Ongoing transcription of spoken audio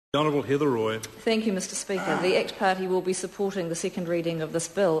The Honourable Heather Roy. Thank you, Mr Speaker. The ACT Party will be supporting the second reading of this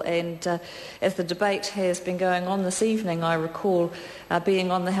bill, and as the debate has been going on this evening, I recall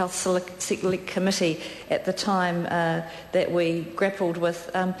being on the Health Select Committee at the time that we grappled with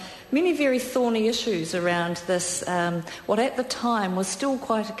many very thorny issues around this, what at the time was still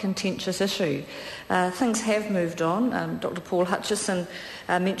quite a contentious issue. Things have moved on. Dr Paul Hutchison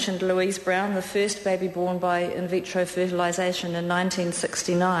mentioned Louise Brown, the first baby born by in vitro fertilisation in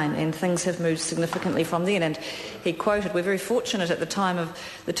 1969, and things have moved significantly from then. And he quoted, "We're very fortunate at the time of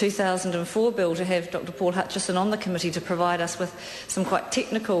the 2004 bill to have Dr Paul Hutchison on the committee to provide us with some quite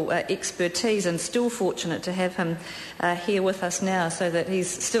technical expertise, and still fortunate to have him here with us now so that he's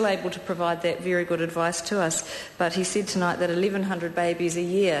still able to provide that very good advice to us." But he said tonight that 1,100 babies a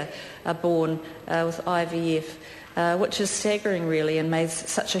year are born with IVF, which is staggering really, and made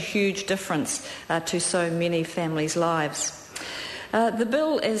such a huge difference to so many families' lives. The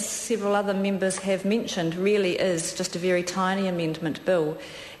bill, as several other members have mentioned, really is just a very tiny amendment bill,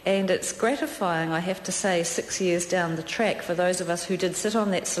 and it's gratifying, I have to say, 6 years down the track for those of us who did sit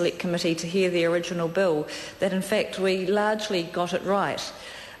on that select committee to hear the original bill, that in fact we largely got it right.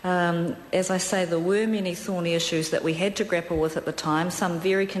 As I say, there were many thorny issues that we had to grapple with at the time, some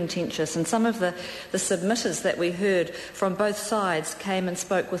very contentious, and some of the submitters that we heard from both sides came and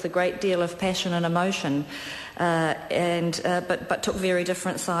spoke with a great deal of passion and emotion, but took very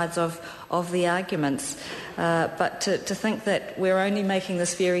different sides of the arguments. But to think that we're only making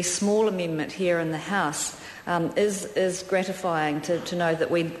this very small amendment here in the House is gratifying to know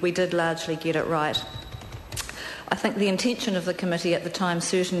that we did largely get it right. I think the intention of the committee at the time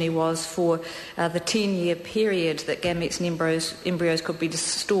certainly was for the 10-year period that gametes and embryos could be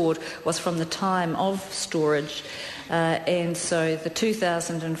stored was from the time of storage, and so the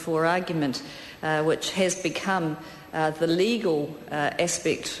 2004 argument, which has become the legal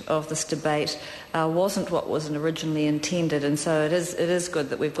aspect of this debate, wasn't what was originally intended, and so it is good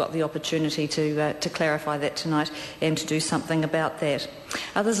that we've got the opportunity to clarify that tonight and to do something about that.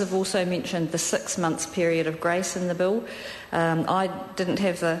 Others have also mentioned the 6 months period of grace in the bill. I didn't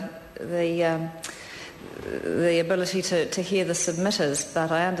have the ability to hear the submitters, but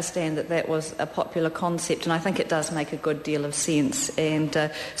I understand that was a popular concept, and I think it does make a good deal of sense,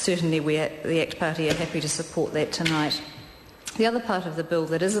 and certainly we at the ACT Party are happy to support that tonight. The other part of the bill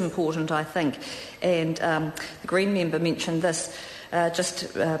that is important, I think, and the Green member mentioned this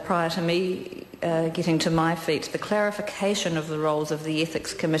just prior to me getting to my feet, the clarification of the roles of the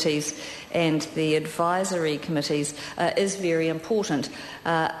ethics committees and the advisory committees is very important.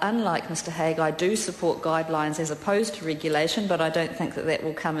 Unlike Mr Hague, I do support guidelines as opposed to regulation, but I don't think that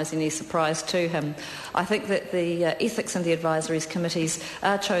will come as any surprise to him. I think that the ethics and the advisories committees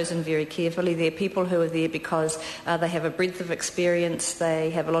are chosen very carefully. They're people who are there because they have a breadth of experience,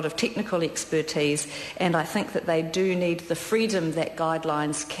 they have a lot of technical expertise, and I think that they do need the freedom that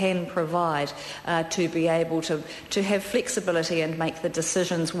guidelines can provide to be able to have flexibility and make the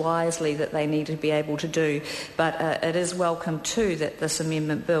decisions wisely that they need to be able to do. But it is welcome too that this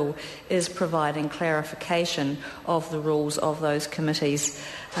amendment bill is providing clarification of the rules of those committees.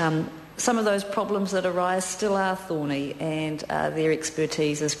 Some of those problems that arise still are thorny, and their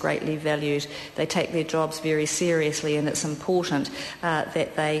expertise is greatly valued. They take their jobs very seriously, and it's important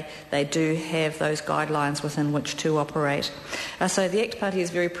that they do have those guidelines within which to operate. So the ACT Party is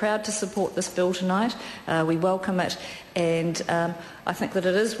very proud to support this bill tonight. We welcome it, and I think that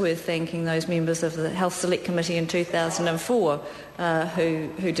it is worth thanking those members of the Health Select Committee in 2004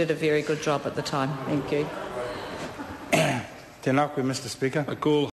 who did a very good job at the time. Thank you. Tēnā koe, Mr Speaker.